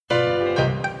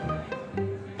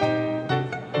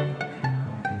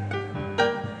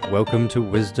Welcome to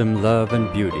Wisdom, Love,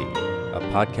 and Beauty, a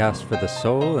podcast for the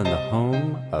soul and the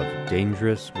home of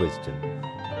dangerous wisdom.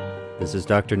 This is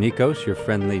Dr. Nikos, your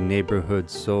friendly neighborhood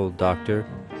soul doctor,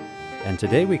 and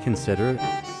today we consider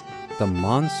the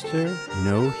monster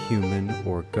no human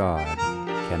or God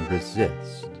can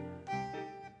resist.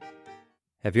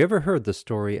 Have you ever heard the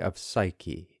story of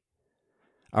Psyche?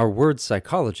 Our word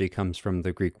psychology comes from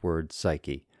the Greek word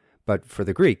psyche, but for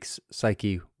the Greeks,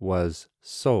 Psyche was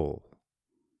soul.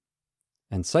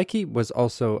 And Psyche was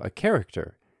also a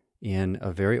character in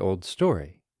a very old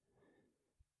story.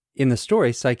 In the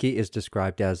story, Psyche is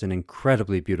described as an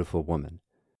incredibly beautiful woman.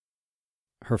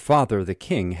 Her father, the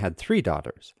king, had 3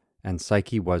 daughters, and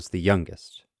Psyche was the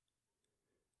youngest.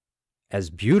 As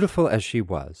beautiful as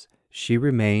she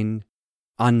remained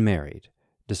unmarried,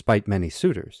 despite many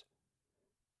suitors.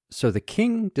 So the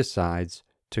king decides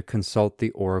to consult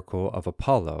the oracle of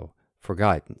Apollo for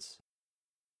guidance.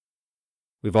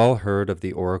 We've all heard of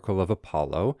the oracle of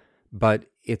Apollo, but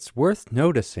it's worth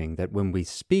noticing that when we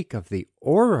speak of the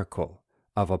oracle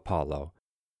of Apollo,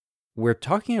 we're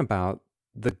talking about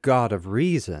the god of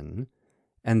reason,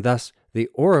 and thus the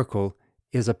oracle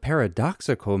is a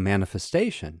paradoxical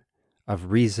manifestation of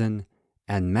reason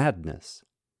and madness.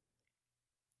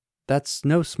 That's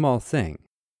no small thing.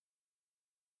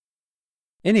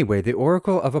 Anyway, the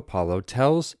oracle of Apollo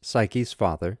tells Psyche's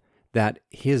father that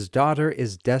his daughter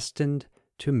is destined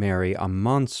to marry a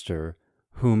monster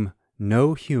whom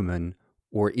no human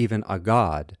or even a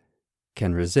god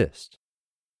can resist.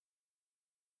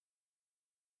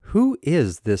 Who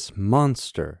is this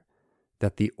monster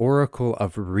that the oracle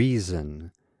of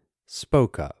reason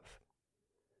spoke of?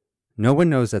 No one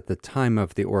knows at the time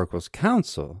of the oracle's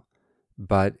counsel,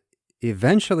 but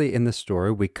eventually in the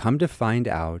story we come to find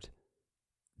out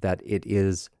that it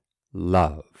is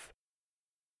love.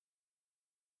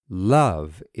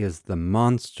 Love is the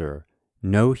monster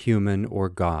no human or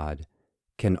God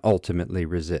can ultimately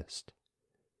resist.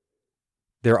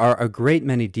 There are a great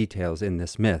many details in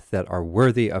this myth that are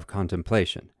worthy of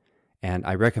contemplation, and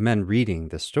I recommend reading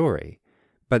the story,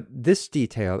 but this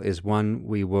detail is one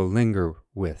we will linger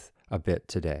with a bit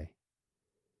today.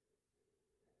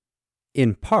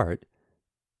 In part,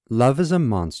 love is a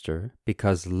monster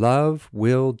because love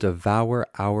will devour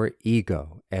our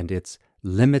ego and its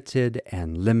limited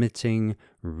and limiting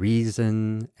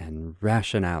reason and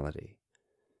rationality.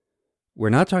 We're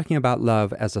not talking about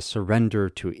love as a surrender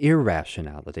to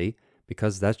irrationality,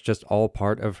 because that's just all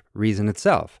part of reason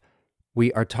itself.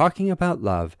 We are talking about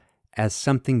love as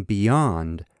something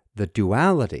beyond the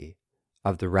duality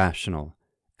of the rational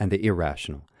and the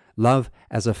irrational. Love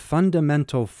as a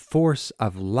fundamental force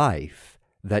of life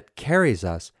that carries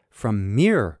us from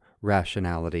mere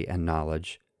rationality and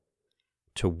knowledge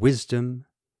to wisdom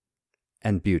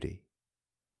and beauty.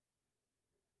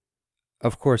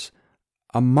 Of course,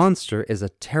 a monster is a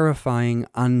terrifying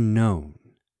unknown,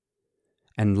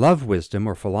 and love wisdom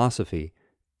or philosophy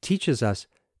teaches us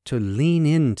to lean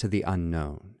into the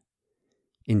unknown,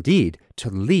 indeed, to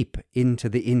leap into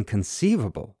the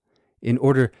inconceivable in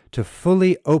order to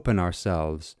fully open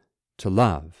ourselves to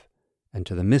love and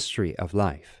to the mystery of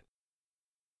life.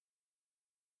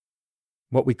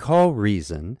 What we call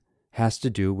reason has to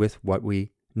do with what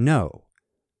we know.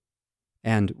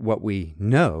 And what we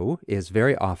know is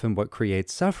very often what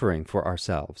creates suffering for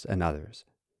ourselves and others.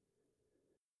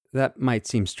 That might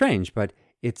seem strange, but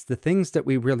it's the things that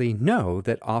we really know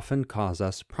that often cause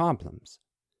us problems.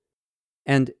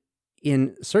 And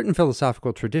in certain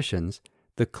philosophical traditions,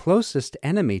 the closest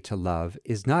enemy to love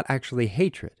is not actually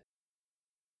hatred.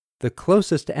 The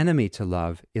closest enemy to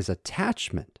love is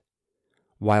attachment,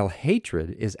 while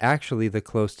hatred is actually the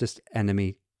closest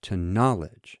enemy to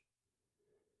knowledge.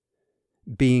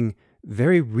 Being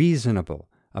very reasonable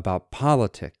about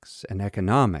politics and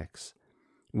economics,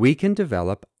 we can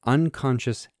develop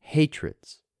unconscious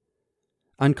hatreds.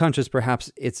 Unconscious,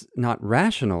 perhaps it's not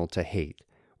rational to hate,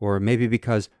 or maybe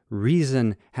because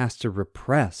reason has to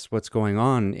repress what's going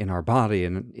on in our body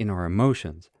and in our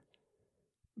emotions.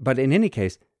 But in any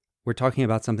case, we're talking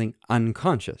about something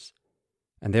unconscious,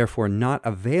 and therefore not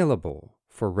available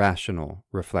for rational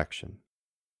reflection.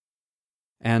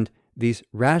 And these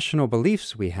rational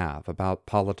beliefs we have about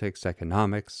politics,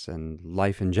 economics, and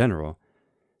life in general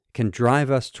can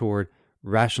drive us toward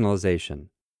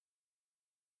rationalization.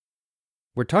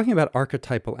 We're talking about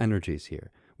archetypal energies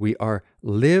here. We are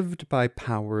lived by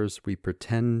powers we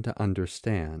pretend to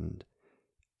understand,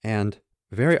 and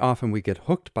very often we get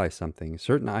hooked by something,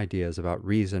 certain ideas about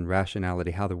reason,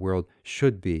 rationality, how the world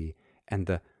should be, and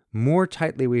the more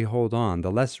tightly we hold on,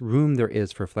 the less room there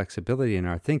is for flexibility in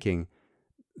our thinking,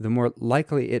 the more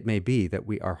likely it may be that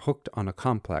we are hooked on a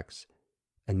complex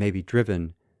and may be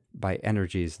driven by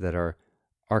energies that are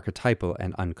archetypal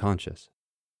and unconscious.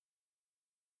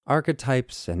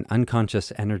 Archetypes and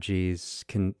unconscious energies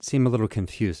can seem a little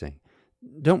confusing.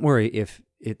 Don't worry if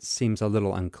it seems a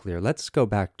little unclear. Let's go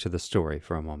back to the story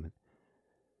for a moment.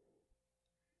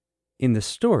 In the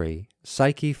story,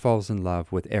 Psyche falls in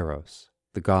love with Eros,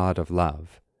 the god of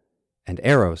love, and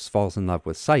Eros falls in love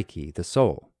with Psyche, the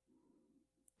soul.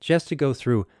 She has to go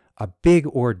through a big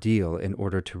ordeal in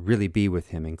order to really be with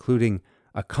him, including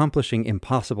accomplishing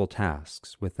impossible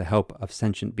tasks with the help of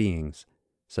sentient beings,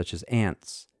 such as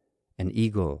ants, an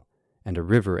eagle, and a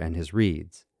river and his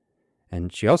reeds.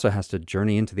 And she also has to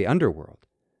journey into the underworld.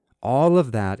 All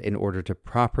of that in order to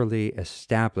properly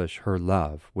establish her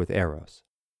love with Eros.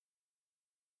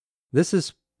 This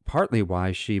is partly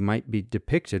why she might be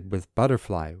depicted with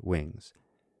butterfly wings,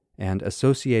 and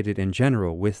associated in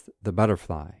general with the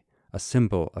butterfly, a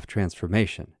symbol of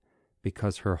transformation,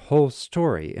 because her whole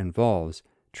story involves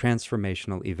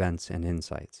transformational events and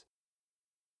insights.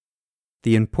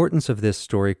 The importance of this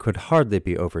story could hardly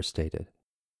be overstated.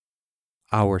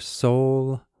 Our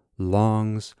soul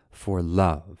longs for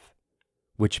love,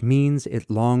 which means it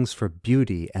longs for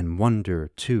beauty and wonder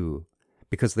too,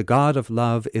 because the God of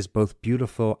love is both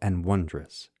beautiful and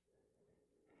wondrous.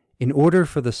 In order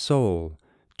for the soul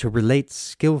to relate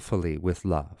skillfully with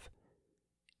love,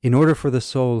 in order for the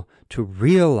soul to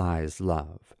realize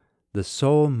love, the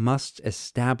soul must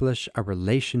establish a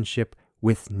relationship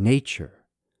with nature,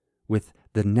 with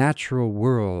the natural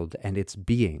world and its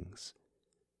beings,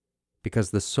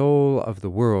 because the soul of the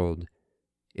world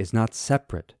is not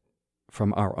separate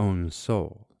from our own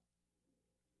soul.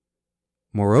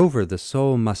 Moreover, the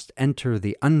soul must enter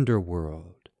the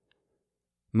underworld,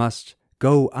 must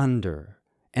go under,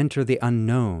 enter the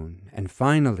unknown, and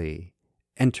finally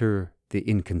enter the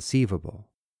inconceivable.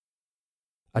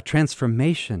 A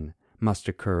transformation must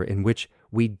occur in which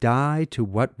we die to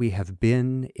what we have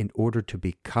been in order to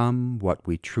become what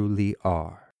we truly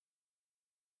are.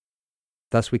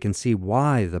 Thus we can see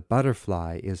why the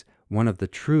butterfly is one of the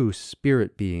true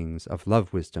spirit beings of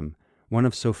love wisdom, one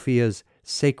of Sophia's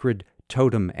sacred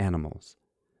totem animals.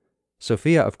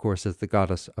 Sophia, of course, is the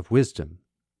goddess of wisdom,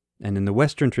 and in the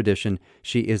Western tradition,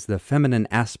 she is the feminine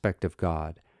aspect of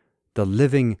God, the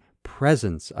living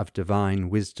presence of divine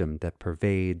wisdom that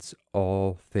pervades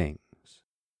all things.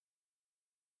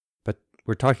 But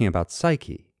we're talking about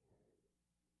Psyche.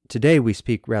 Today we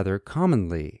speak rather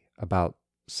commonly about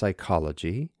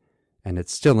psychology, and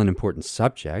it's still an important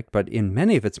subject, but in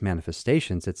many of its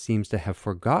manifestations it seems to have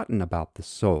forgotten about the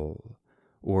soul,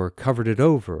 or covered it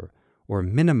over, or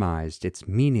minimized its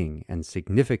meaning and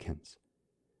significance.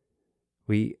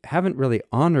 We haven't really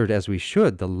honored as we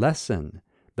should the lesson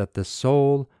that the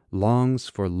soul longs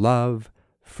for love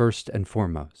first and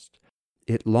foremost.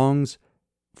 It longs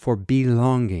for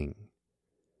belonging.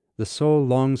 The soul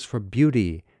longs for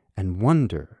beauty and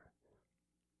wonder.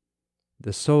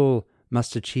 The soul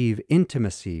must achieve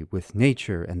intimacy with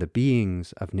nature and the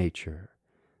beings of nature.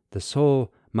 The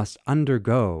soul must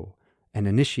undergo an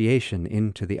initiation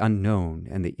into the unknown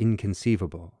and the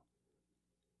inconceivable.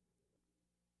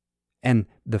 And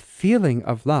the feeling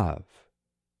of love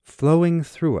flowing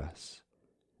through us,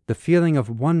 the feeling of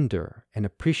wonder and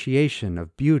appreciation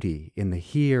of beauty in the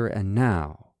here and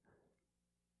now,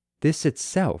 this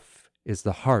itself is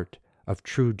the heart of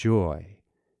true joy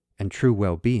and true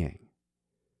well-being.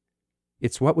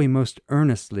 It's what we most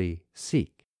earnestly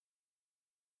seek.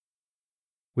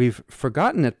 We've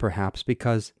forgotten it perhaps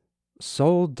because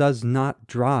soul does not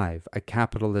drive a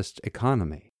capitalist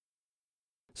economy.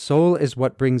 Soul is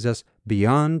what brings us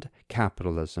beyond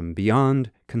capitalism,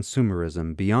 beyond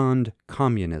consumerism, beyond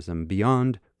communism,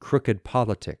 beyond crooked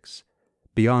politics,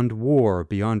 beyond war,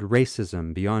 beyond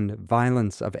racism, beyond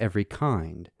violence of every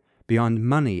kind, beyond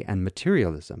money and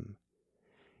materialism.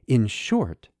 In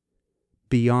short,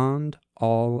 beyond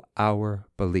all our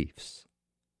beliefs.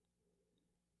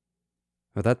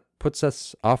 Well, that puts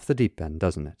us off the deep end,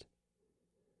 doesn't it?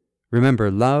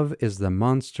 Remember, love is the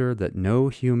monster that no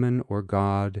human or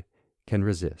God can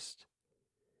resist.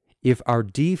 If our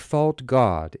default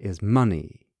God is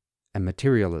money and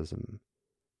materialism,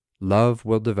 love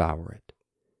will devour it.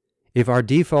 If our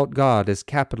default God is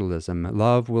capitalism,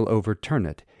 love will overturn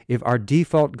it. If our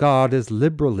default God is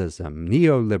liberalism,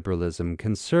 neoliberalism,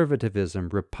 conservatism,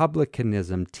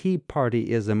 republicanism, Tea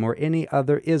Partyism, or any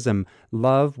other ism,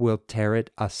 love will tear it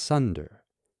asunder.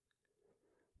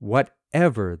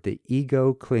 Whatever the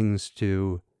ego clings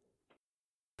to,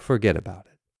 forget about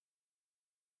it.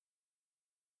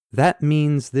 That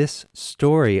means this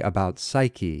story about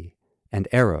Psyche and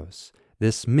Eros,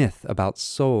 this myth about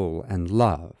soul and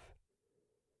love,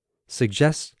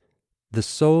 suggests the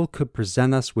soul could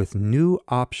present us with new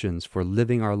options for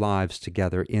living our lives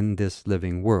together in this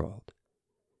living world.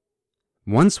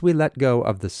 Once we let go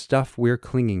of the stuff we're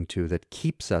clinging to that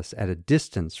keeps us at a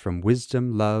distance from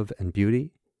wisdom, love, and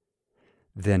beauty,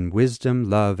 then wisdom,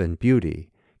 love, and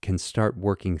beauty can start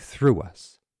working through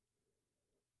us.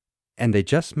 And they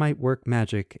just might work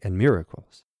magic and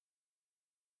miracles.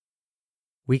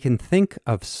 We can think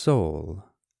of soul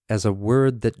as a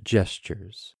word that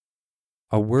gestures,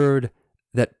 a word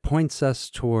that points us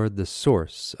toward the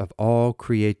source of all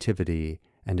creativity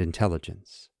and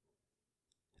intelligence.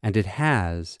 And it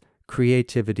has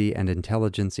creativity and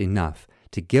intelligence enough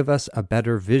to give us a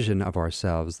better vision of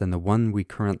ourselves than the one we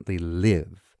currently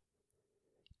live,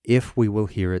 if we will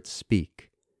hear it speak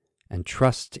and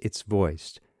trust its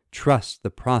voice, trust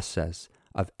the process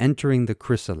of entering the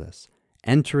chrysalis,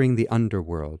 entering the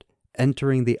underworld,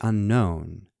 entering the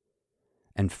unknown,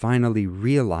 and finally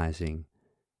realizing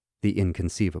the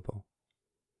inconceivable.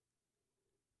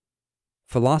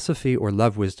 Philosophy or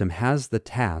love wisdom has the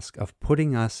task of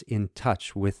putting us in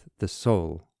touch with the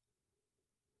soul.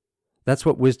 That's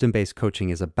what wisdom-based coaching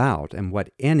is about, and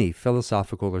what any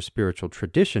philosophical or spiritual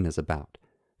tradition is about,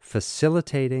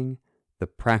 facilitating the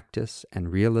practice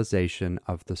and realization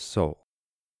of the soul.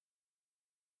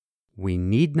 We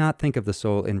need not think of the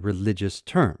soul in religious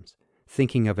terms.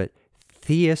 Thinking of it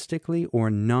theistically or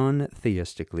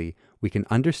non-theistically, we can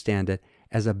understand it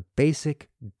as a basic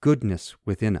goodness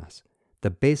within us, the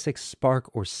basic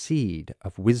spark or seed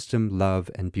of wisdom,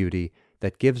 love, and beauty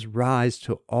that gives rise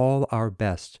to all our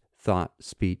best thought,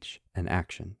 speech, and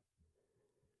action.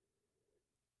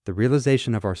 The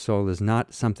realization of our soul is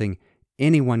not something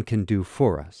anyone can do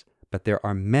for us, but there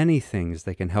are many things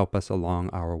that can help us along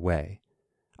our way.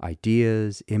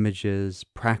 Ideas, images,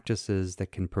 practices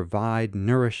that can provide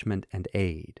nourishment and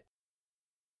aid.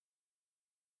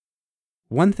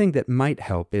 One thing that might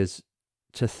help is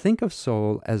to think of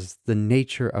soul as the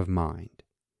nature of mind.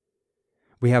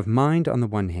 We have mind on the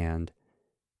one hand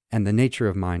and the nature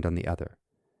of mind on the other.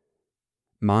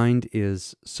 Mind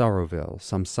is Sorrowville,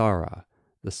 samsara,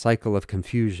 the cycle of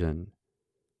confusion.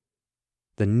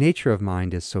 The nature of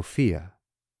mind is Sophia,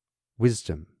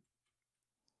 wisdom.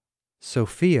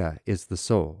 Sophia is the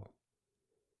soul.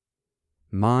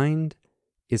 Mind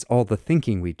is all the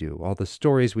thinking we do, all the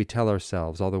stories we tell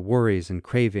ourselves, all the worries and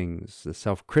cravings, the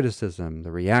self-criticism,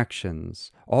 the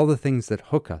reactions, all the things that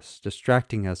hook us,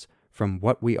 distracting us from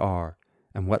what we are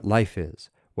and what life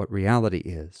is, what reality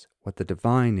is, what the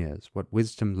divine is, what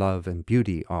wisdom, love, and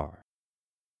beauty are.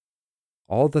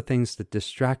 All the things that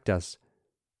distract us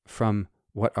from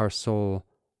what our soul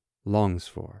longs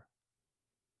for.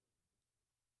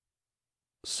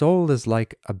 Soul is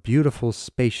like a beautiful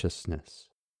spaciousness.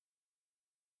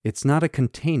 It's not a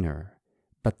container,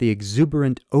 but the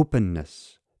exuberant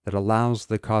openness that allows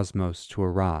the cosmos to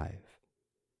arrive.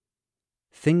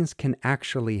 Things can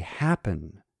actually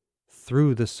happen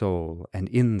through the soul and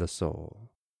in the soul.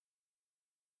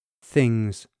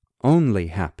 Things only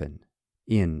happen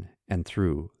in and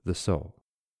through the soul.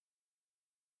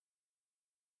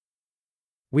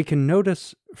 We can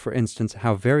notice, for instance,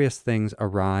 how various things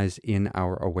arise in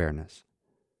our awareness.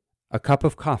 A cup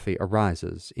of coffee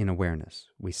arises in awareness.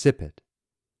 We sip it.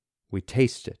 We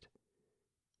taste it.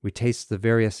 We taste the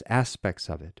various aspects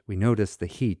of it. We notice the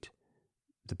heat,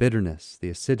 the bitterness, the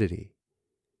acidity.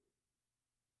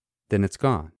 Then it's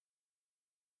gone.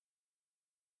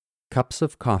 Cups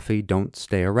of coffee don't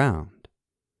stay around.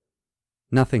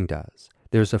 Nothing does.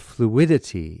 There's a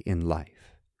fluidity in life.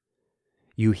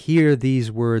 You hear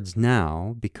these words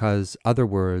now because other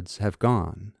words have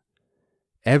gone.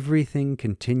 Everything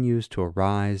continues to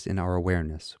arise in our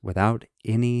awareness without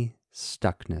any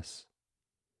stuckness.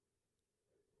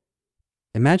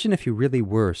 Imagine if you really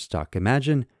were stuck.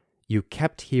 Imagine you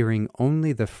kept hearing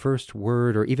only the first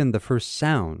word or even the first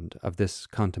sound of this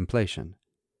contemplation.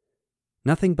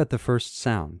 Nothing but the first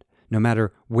sound. No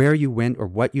matter where you went or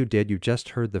what you did, you just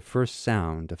heard the first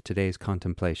sound of today's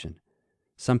contemplation.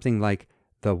 Something like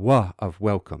the "wa" of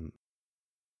welcome.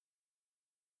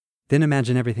 Then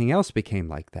imagine everything else became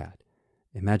like that.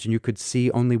 Imagine you could see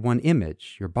only one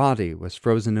image. Your body was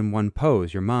frozen in one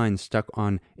pose. Your mind stuck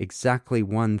on exactly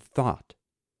one thought.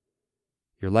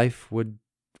 Your life would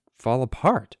fall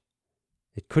apart.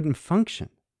 It couldn't function.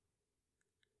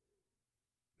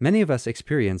 Many of us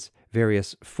experience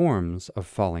various forms of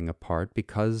falling apart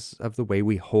because of the way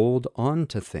we hold on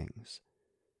to things.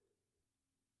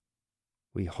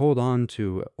 We hold on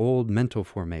to old mental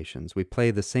formations. We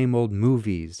play the same old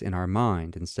movies in our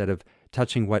mind instead of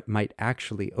touching what might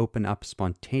actually open up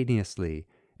spontaneously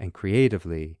and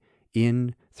creatively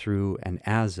in, through, and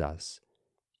as us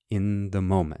in the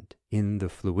moment, in the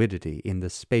fluidity, in the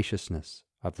spaciousness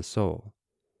of the soul.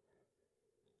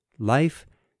 Life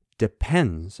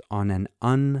depends on an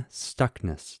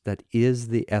unstuckness that is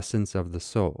the essence of the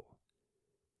soul.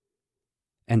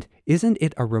 And isn't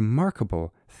it a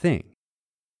remarkable thing?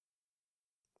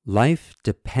 Life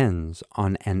depends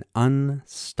on an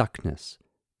unstuckness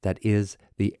that is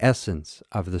the essence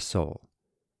of the soul.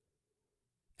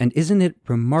 And isn't it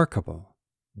remarkable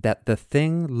that the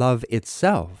thing love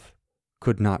itself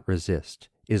could not resist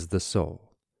is the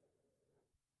soul?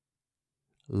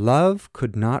 Love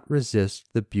could not resist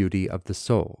the beauty of the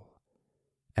soul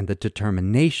and the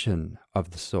determination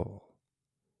of the soul.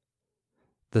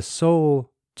 The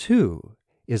soul, too,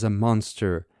 is a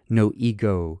monster no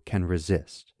ego can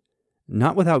resist,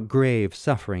 not without grave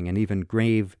suffering and even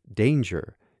grave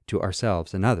danger to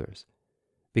ourselves and others,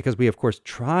 because we, of course,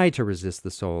 try to resist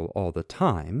the soul all the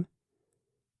time,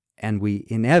 and we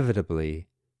inevitably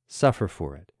suffer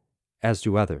for it, as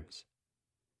do others.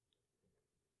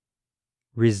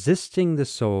 Resisting the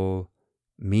soul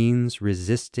means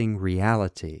resisting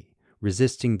reality,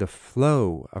 resisting the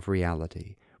flow of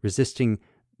reality, resisting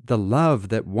the love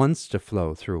that wants to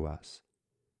flow through us.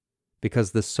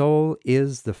 Because the soul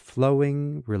is the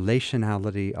flowing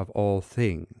relationality of all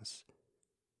things,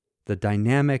 the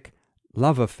dynamic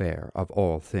love affair of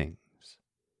all things.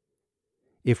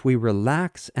 If we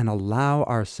relax and allow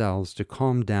ourselves to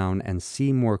calm down and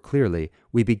see more clearly,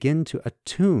 we begin to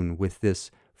attune with this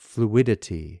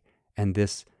fluidity and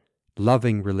this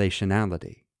loving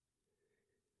relationality.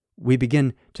 We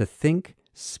begin to think,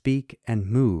 speak, and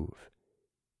move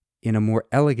in a more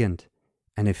elegant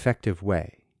and effective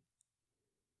way.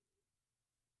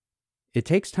 It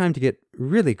takes time to get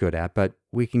really good at, but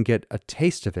we can get a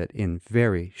taste of it in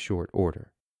very short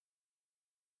order.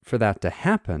 For that to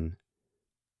happen,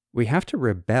 we have to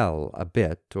rebel a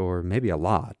bit, or maybe a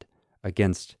lot,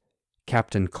 against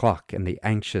Captain Clock and the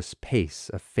anxious pace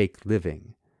of fake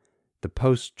living, the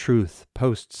post-truth,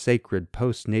 post-sacred,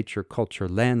 post-nature culture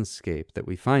landscape that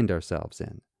we find ourselves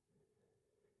in.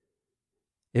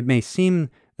 It may seem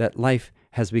that life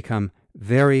has become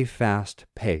very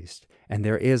fast-paced, and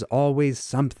there is always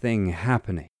something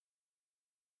happening.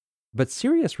 But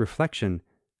serious reflection,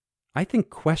 I think,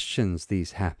 questions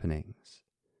these happenings.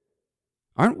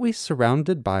 Aren't we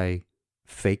surrounded by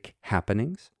fake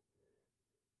happenings?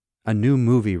 A new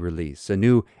movie release, a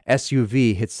new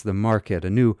SUV hits the market, a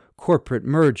new corporate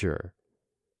merger.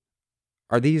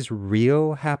 Are these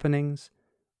real happenings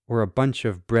or a bunch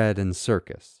of bread and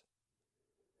circus?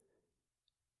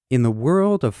 In the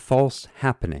world of false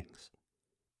happenings,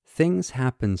 things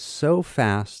happen so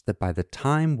fast that by the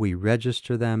time we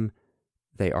register them,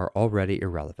 they are already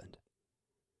irrelevant.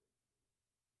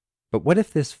 But what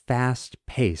if this fast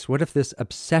pace, what if this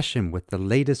obsession with the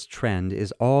latest trend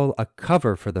is all a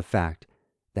cover for the fact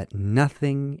that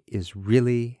nothing is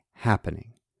really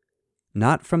happening?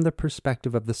 Not from the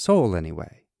perspective of the soul,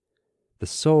 anyway. The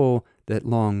soul that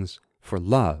longs for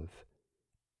love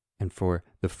and for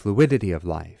the fluidity of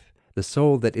life. The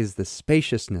soul that is the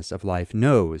spaciousness of life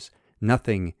knows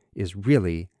nothing is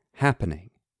really happening.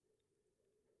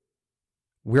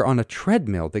 We're on a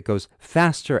treadmill that goes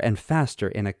faster and faster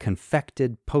in a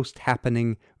confected,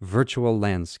 post-happening virtual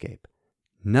landscape.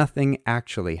 Nothing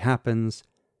actually happens,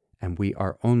 and we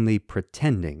are only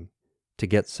pretending to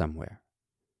get somewhere.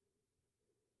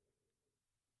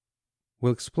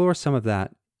 We'll explore some of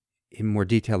that in more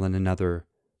detail in another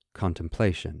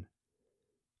contemplation.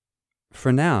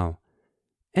 For now,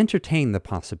 entertain the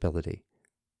possibility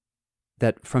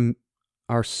that from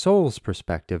our soul's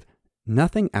perspective,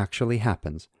 nothing actually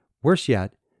happens. Worse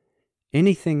yet,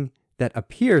 anything that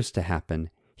appears to happen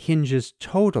hinges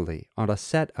totally on a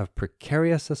set of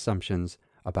precarious assumptions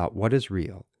about what is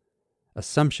real,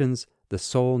 assumptions the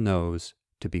soul knows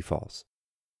to be false.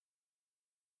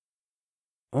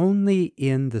 Only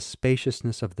in the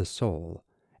spaciousness of the soul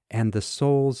and the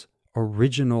soul's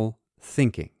original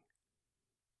thinking,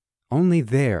 only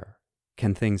there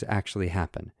can things actually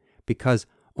happen, because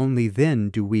only then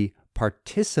do we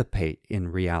participate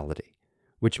in reality,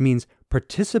 which means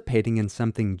participating in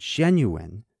something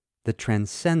genuine that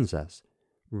transcends us,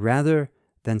 rather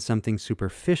than something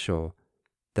superficial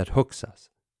that hooks us.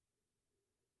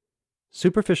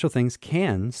 Superficial things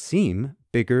can seem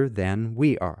bigger than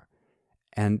we are,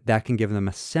 and that can give them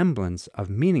a semblance of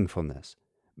meaningfulness,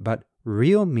 but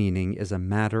real meaning is a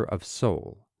matter of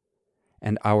soul,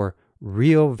 and our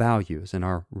real values and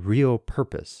our real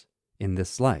purpose in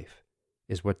this life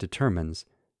is what determines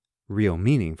real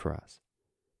meaning for us.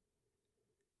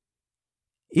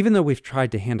 Even though we've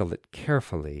tried to handle it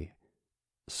carefully,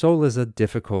 soul is a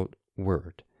difficult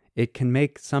word. It can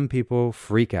make some people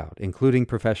freak out, including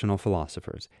professional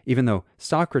philosophers, even though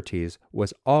Socrates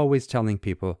was always telling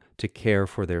people to care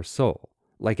for their soul,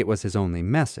 like it was his only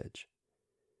message.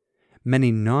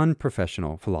 Many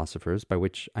non-professional philosophers, by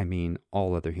which I mean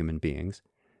all other human beings,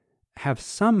 have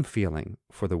some feeling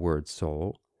for the word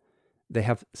soul. They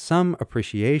have some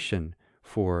appreciation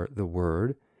for the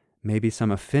word, maybe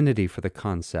some affinity for the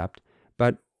concept,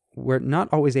 but we're not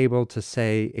always able to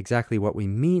say exactly what we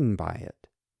mean by it.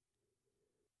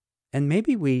 And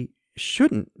maybe we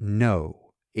shouldn't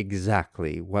know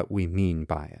exactly what we mean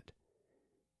by it,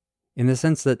 in the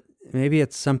sense that maybe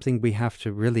it's something we have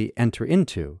to really enter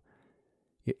into.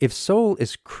 If soul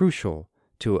is crucial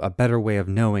to a better way of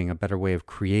knowing, a better way of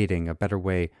creating, a better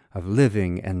way of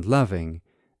living and loving,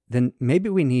 then maybe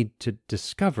we need to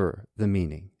discover the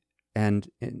meaning and,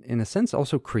 in a sense,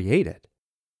 also create it.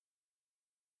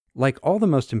 Like all the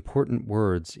most important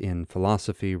words in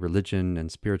philosophy, religion,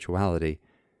 and spirituality,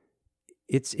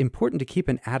 it's important to keep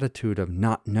an attitude of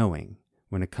not knowing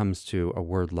when it comes to a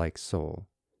word like soul.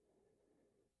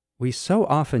 We so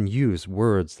often use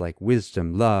words like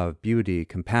wisdom, love, beauty,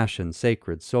 compassion,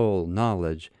 sacred, soul,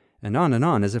 knowledge, and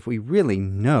on as if we really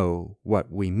know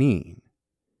what we mean.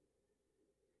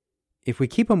 If we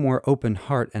keep a more open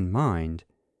heart and mind,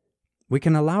 we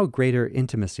can allow greater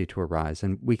intimacy to arise,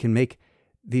 and we can make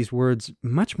these words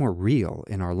much more real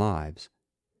in our lives.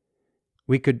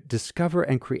 We could discover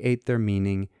and create their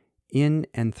meaning in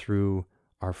and through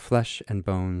our flesh and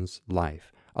bones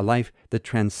life, a life that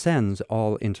transcends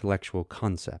all intellectual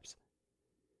concepts.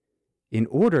 In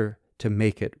order to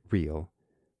make it real,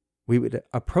 we would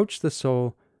approach the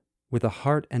soul with a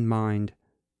heart and mind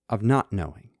of not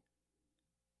knowing.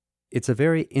 It's a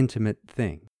very intimate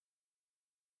thing.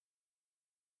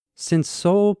 Since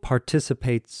soul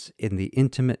participates in the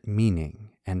intimate meaning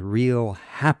and real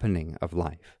happening of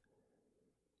life,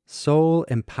 soul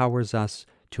empowers us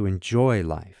to enjoy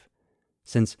life,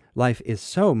 since life is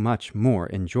so much more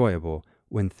enjoyable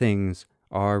when things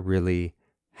are really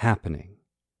happening.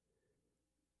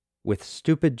 With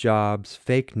stupid jobs,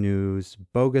 fake news,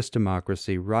 bogus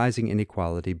democracy, rising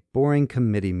inequality, boring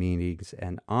committee meetings,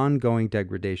 and ongoing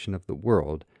degradation of the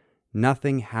world,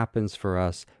 nothing happens for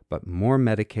us but more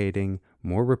medicating,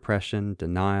 more repression,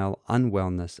 denial,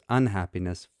 unwellness,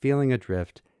 unhappiness, feeling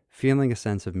adrift, feeling a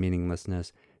sense of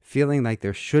meaninglessness, feeling like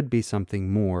there should be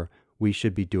something more we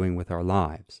should be doing with our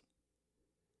lives.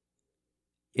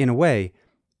 In a way,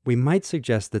 we might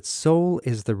suggest that soul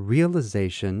is the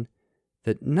realization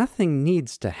that nothing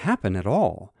needs to happen at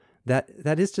all.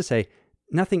 That is to say,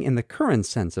 nothing in the current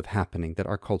sense of happening that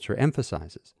our culture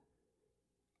emphasizes.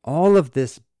 All of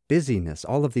this busyness,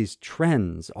 all of these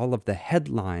trends, all of the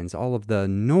headlines, all of the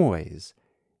noise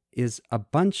is a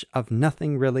bunch of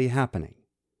nothing really happening.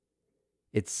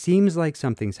 It seems like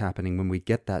something's happening when we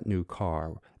get that new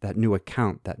car, that new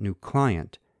account, that new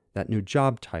client, that new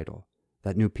job title,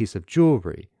 that new piece of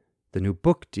jewelry, the new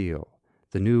book deal,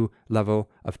 the new level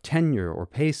of tenure or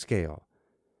pay scale,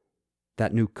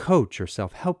 that new coach or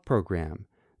self-help program,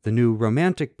 the new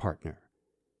romantic partner.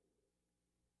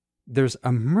 There's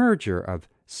a merger of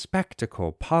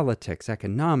spectacle, politics,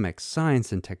 economics,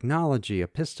 science and technology,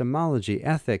 epistemology,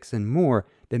 ethics, and more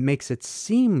that makes it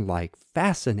seem like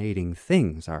fascinating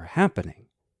things are happening.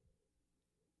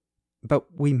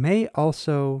 But we may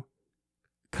also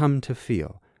come to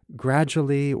feel,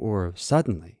 gradually or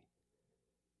suddenly,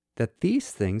 that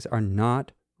these things are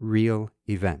not real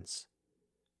events.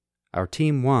 Our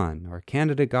team won, our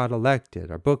candidate got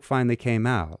elected, our book finally came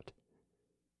out.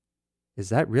 Is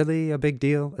that really a big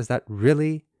deal? Is that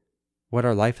really what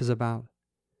our life is about?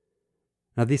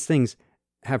 Now, these things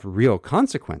have real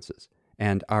consequences,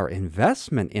 and our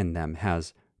investment in them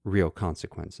has real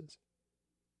consequences.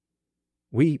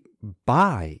 We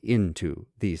buy into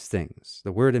these things.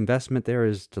 The word investment there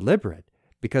is deliberate,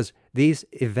 because these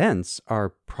events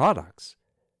are products,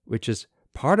 which is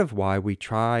part of why we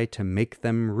try to make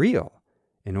them real,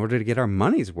 in order to get our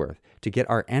money's worth, to get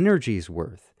our energy's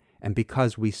worth. And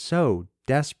because we so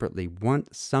desperately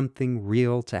want something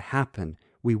real to happen,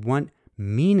 we want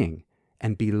meaning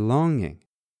and belonging.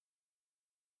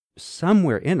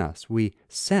 Somewhere in us, we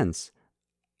sense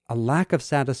a lack of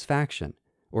satisfaction,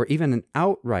 or even an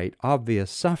outright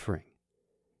obvious suffering.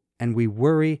 And we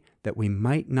worry that we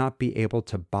might not be able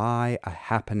to buy a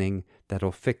happening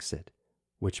that'll fix it,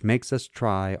 which makes us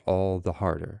try all the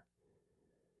harder.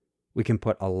 We can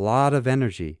put a lot of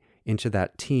energy into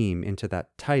that team, into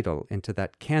that title, into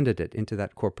that candidate, into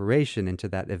that corporation, into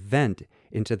that event,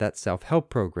 into that self-help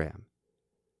program.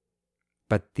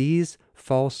 But these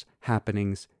false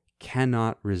happenings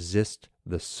cannot resist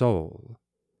the soul,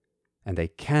 and they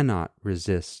cannot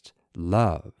resist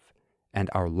love and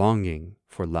our longing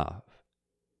for love.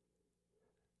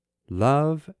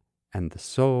 Love and the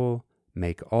soul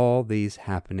make all these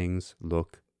happenings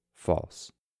look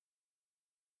false.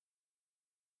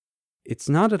 It's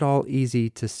not at all easy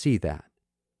to see that,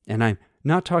 and I'm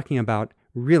not talking about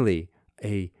really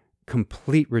a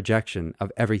complete rejection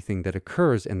of everything that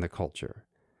occurs in the culture.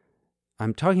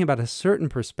 I'm talking about a certain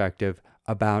perspective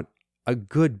about a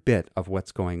good bit of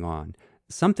what's going on,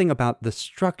 something about the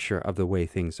structure of the way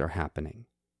things are happening.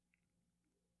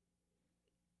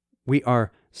 We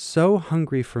are so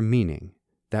hungry for meaning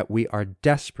that we are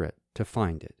desperate to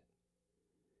find it.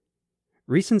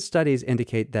 Recent studies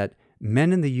indicate that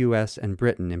men in the US and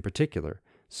Britain in particular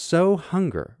so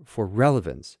hunger for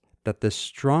relevance that the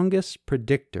strongest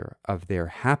predictor of their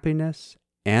happiness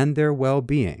and their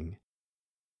well-being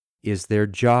is their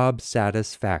job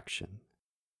satisfaction.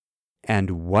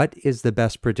 And what is the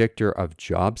best predictor of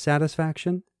job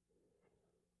satisfaction?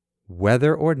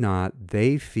 Whether or not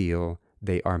they feel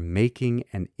they are making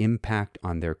an impact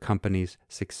on their company's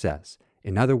success.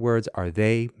 In other words, are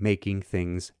they making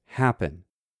things happen?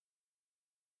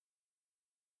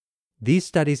 These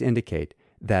studies indicate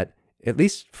that, at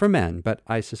least for men, but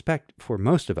I suspect for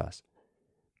most of us,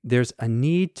 there's a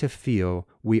need to feel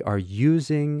we are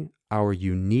using our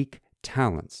unique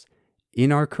talents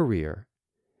in our career,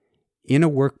 in a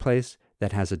workplace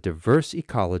that has a diverse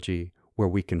ecology where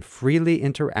we can freely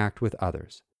interact with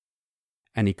others,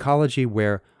 an ecology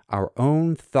where our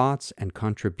own thoughts and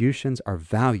contributions are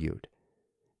valued,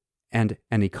 and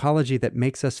an ecology that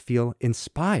makes us feel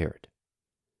inspired.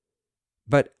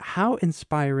 But how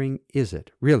inspiring is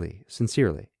it, really,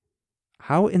 sincerely?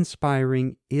 How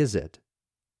inspiring is it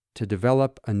to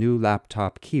develop a new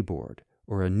laptop keyboard,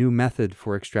 or a new method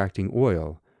for extracting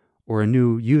oil, or a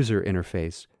new user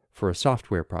interface for a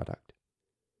software product?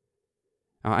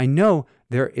 Now, I know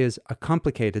there is a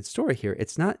complicated story here.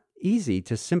 It's not easy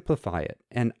to simplify it,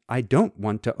 and I don't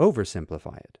want to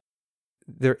oversimplify it.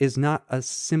 There is not a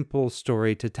simple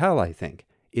story to tell, I think.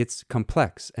 It's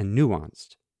complex and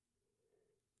nuanced.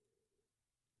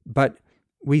 But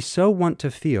we so want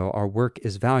to feel our work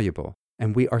is valuable,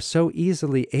 and we are so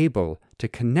easily able to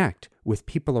connect with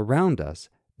people around us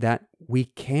that we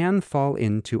can fall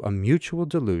into a mutual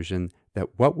delusion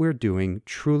that what we're doing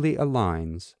truly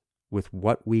aligns with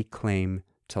what we claim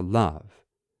to love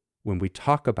when we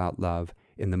talk about love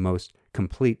in the most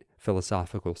complete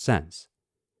philosophical sense.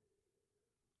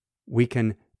 We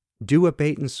can do a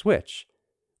bait and switch.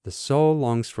 The soul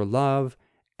longs for love,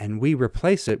 and we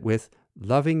replace it with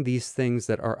loving these things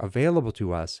that are available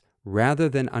to us rather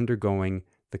than undergoing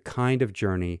the kind of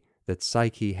journey that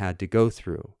Psyche had to go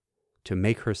through to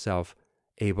make herself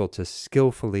able to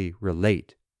skillfully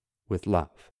relate with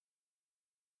love.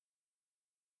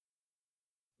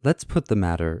 Let's put the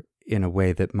matter in a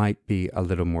way that might be a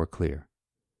little more clear.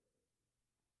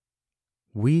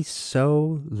 We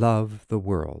so love the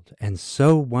world and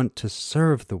so want to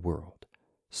serve the world,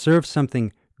 serve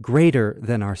something greater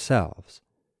than ourselves,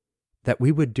 that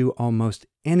we would do almost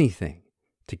anything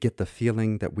to get the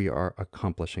feeling that we are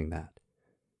accomplishing that.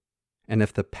 And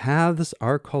if the paths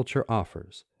our culture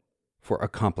offers for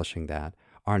accomplishing that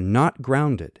are not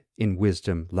grounded in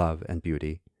wisdom, love, and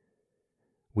beauty,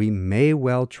 we may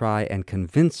well try and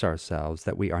convince ourselves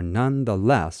that we are none the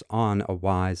less on a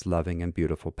wise, loving, and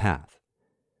beautiful path.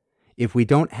 If we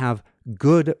don't have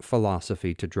good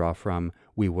philosophy to draw from,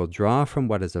 we will draw from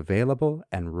what is available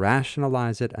and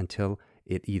rationalize it until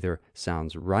it either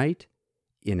sounds right,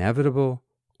 inevitable,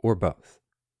 or both.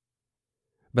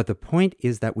 But the point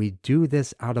is that we do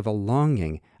this out of a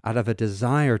longing, out of a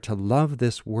desire to love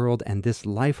this world and this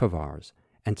life of ours,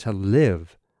 and to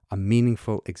live a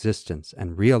meaningful existence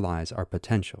and realize our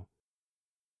potential.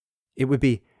 It would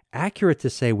be accurate to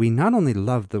say we not only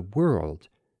love the world,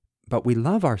 but we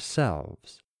love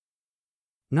ourselves.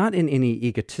 Not in any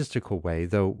egotistical way,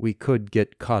 though we could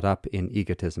get caught up in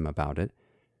egotism about it.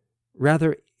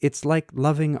 Rather, it's like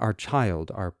loving our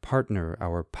child, our partner,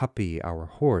 our puppy, our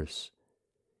horse.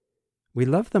 We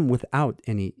love them without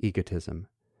any egotism,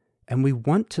 and we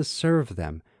want to serve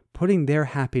them, putting their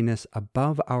happiness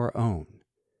above our own.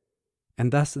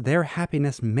 And thus their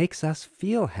happiness makes us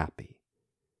feel happy.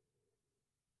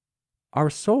 Our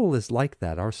soul is like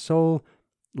that. Our soul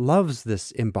loves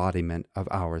this embodiment of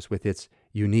ours with its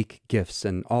unique gifts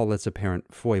and all its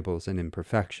apparent foibles and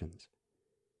imperfections.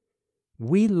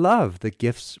 We love the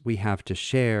gifts we have to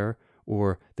share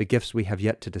or the gifts we have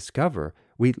yet to discover.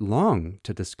 We long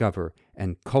to discover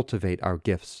and cultivate our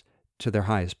gifts to their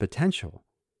highest potential.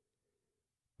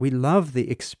 We love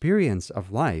the experience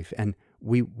of life, and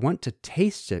we want to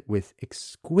taste it with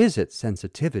exquisite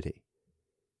sensitivity.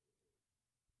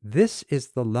 This is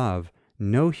the love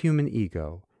no human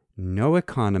ego, no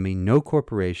economy, no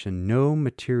corporation, no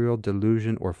material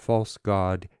delusion or false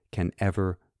god can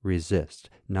ever resist,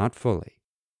 not fully.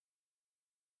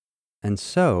 And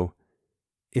so,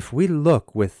 if we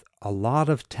look with a lot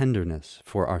of tenderness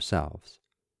for ourselves,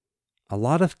 a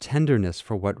lot of tenderness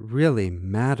for what really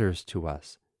matters to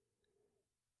us,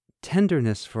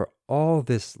 tenderness for all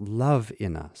this love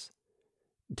in us,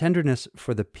 tenderness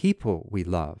for the people we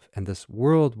love and this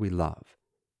world we love,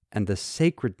 and the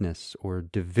sacredness or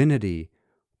divinity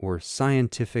or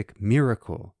scientific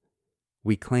miracle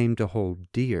we claim to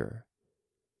hold dear,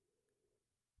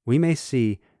 we may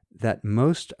see that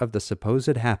most of the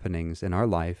supposed happenings in our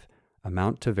life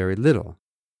amount to very little.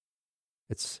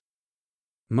 It's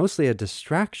mostly a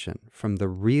distraction from the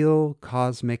real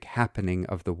cosmic happening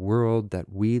of the world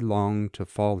that we long to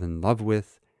fall in love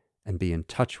with and be in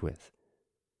touch with.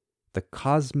 The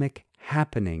cosmic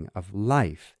happening of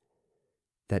life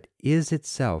that is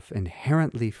itself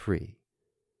inherently free,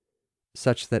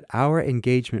 such that our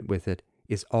engagement with it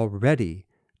is already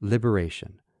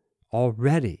liberation,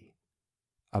 already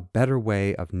a better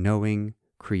way of knowing,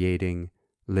 creating,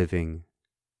 living,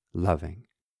 loving.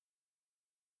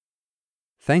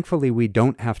 Thankfully, we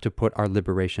don't have to put our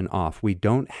liberation off. We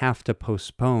don't have to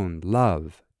postpone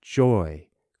love, joy,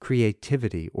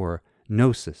 creativity, or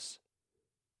gnosis,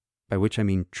 by which I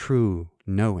mean true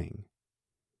knowing.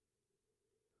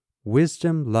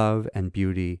 Wisdom, love, and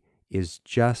beauty is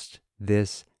just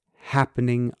this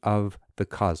happening of the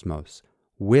cosmos,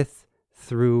 with,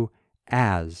 through,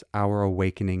 as our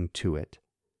awakening to it.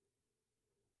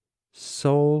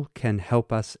 Soul can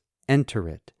help us enter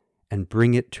it and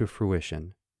bring it to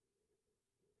fruition.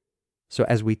 So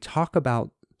as we talk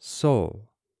about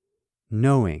soul,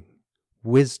 knowing,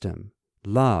 wisdom,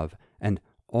 love, and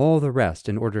all the rest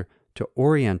in order to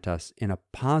orient us in a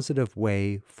positive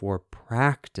way for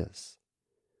practice,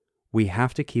 we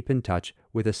have to keep in touch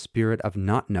with a spirit of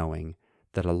not knowing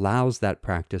that allows that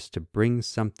practice to bring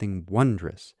something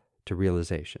wondrous to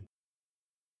realization.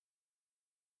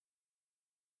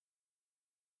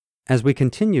 As we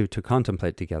continue to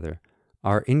contemplate together,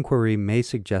 our inquiry may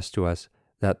suggest to us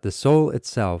that the soul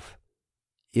itself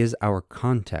is our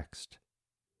context,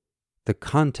 the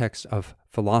context of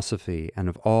philosophy and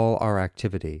of all our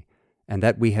activity, and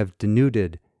that we have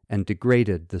denuded and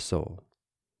degraded the soul.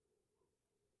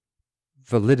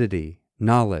 Validity,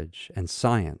 knowledge, and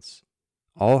science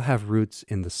all have roots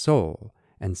in the soul,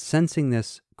 and sensing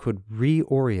this could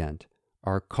reorient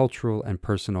our cultural and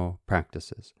personal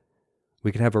practices.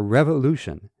 We could have a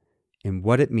revolution in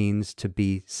what it means to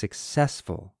be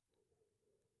successful,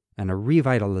 and a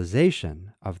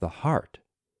revitalization of the heart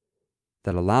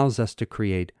that allows us to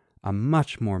create a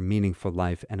much more meaningful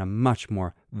life and a much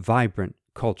more vibrant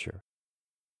culture.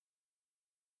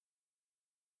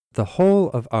 The whole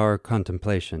of our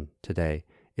contemplation today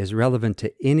is relevant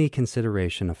to any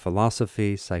consideration of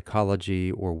philosophy,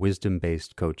 psychology, or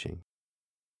wisdom-based coaching.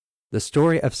 The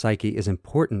story of Psyche is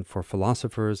important for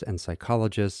philosophers and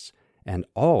psychologists and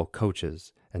all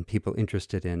coaches and people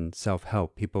interested in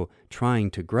self-help, people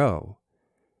trying to grow,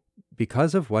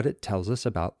 because of what it tells us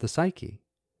about the psyche.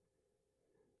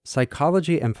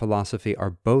 Psychology and philosophy are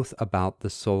both about the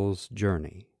soul's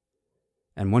journey,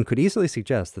 and one could easily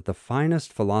suggest that the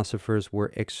finest philosophers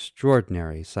were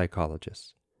extraordinary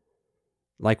psychologists.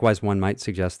 Likewise, one might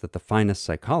suggest that the finest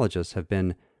psychologists have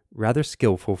been rather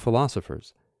skillful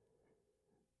philosophers.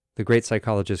 The great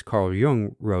psychologist Carl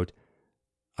Jung wrote,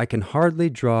 "I can hardly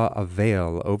draw a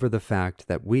veil over the fact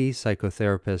that we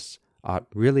psychotherapists ought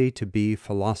really to be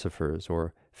philosophers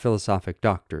or philosophic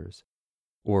doctors,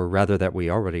 or rather that we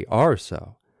already are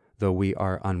so, though we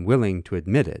are unwilling to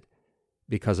admit it,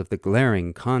 because of the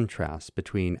glaring contrast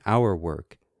between our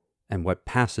work and what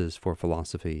passes for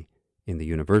philosophy in the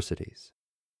universities."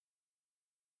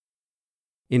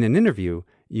 In an interview,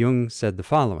 Jung said the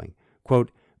following,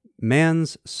 quote,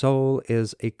 "Man's soul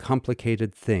is a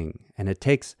complicated thing, and it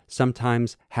takes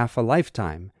sometimes half a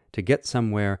lifetime to get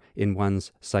somewhere in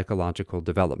one's psychological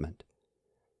development.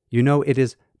 You know, it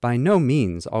is by no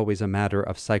means always a matter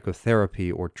of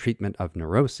psychotherapy or treatment of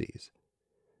neuroses.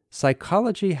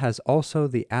 Psychology has also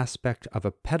the aspect of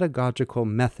a pedagogical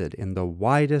method in the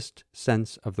widest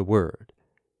sense of the word.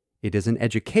 It is an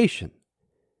education.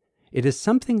 It is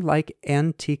something like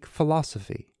antique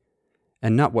philosophy,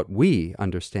 and not what we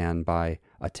understand by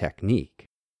a technique.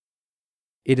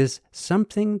 It is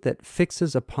something that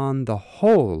fixes upon the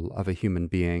whole of a human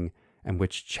being and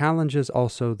which challenges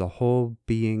also the whole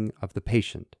being of the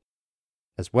patient.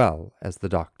 as well as the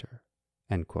doctor."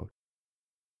 End quote.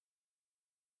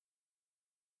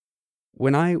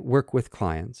 When I work with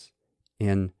clients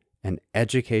in an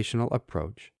educational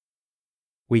approach,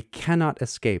 we cannot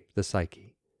escape the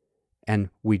psyche, and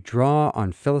we draw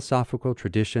on philosophical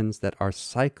traditions that are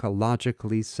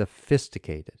psychologically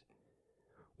sophisticated.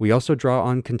 We also draw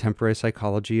on contemporary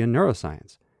psychology and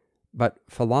neuroscience, but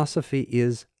philosophy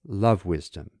is love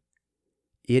wisdom.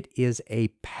 It is a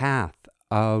path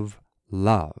of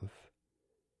love,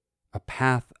 a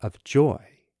path of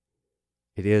joy.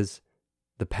 It is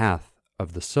the path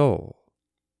of the soul,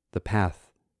 the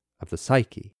path of the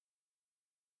psyche.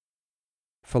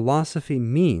 Philosophy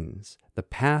means the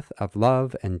path of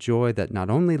love and joy that not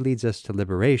only leads us to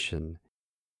liberation,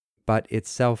 but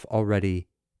itself already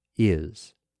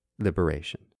is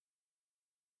liberation.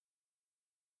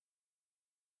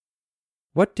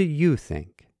 What do you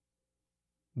think?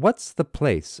 What's the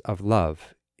place of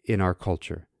love in our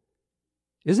culture?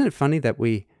 Isn't it funny that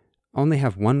we only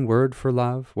have one word for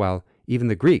love, while even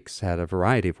the Greeks had a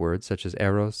variety of words such as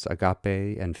eros,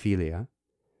 agape, and philia?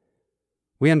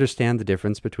 We understand the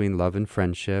difference between love and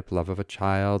friendship, love of a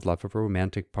child, love of a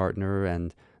romantic partner,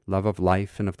 and love of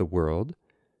life and of the world.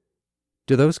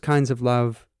 Do those kinds of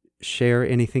love share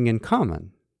anything in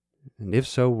common? And if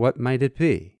so, what might it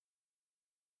be?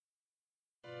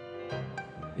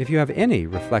 If you have any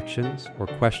reflections or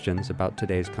questions about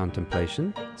today's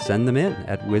contemplation, send them in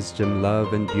at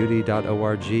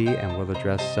wisdomloveandbeauty.org, and we'll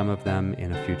address some of them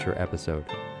in a future episode.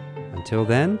 Until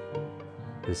then,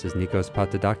 this is Nikos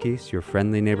Patadakis, your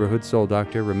friendly neighborhood soul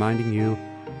doctor, reminding you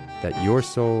that your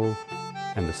soul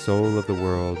and the soul of the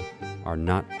world are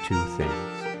not two things.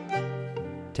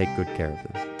 Take good care of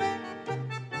them.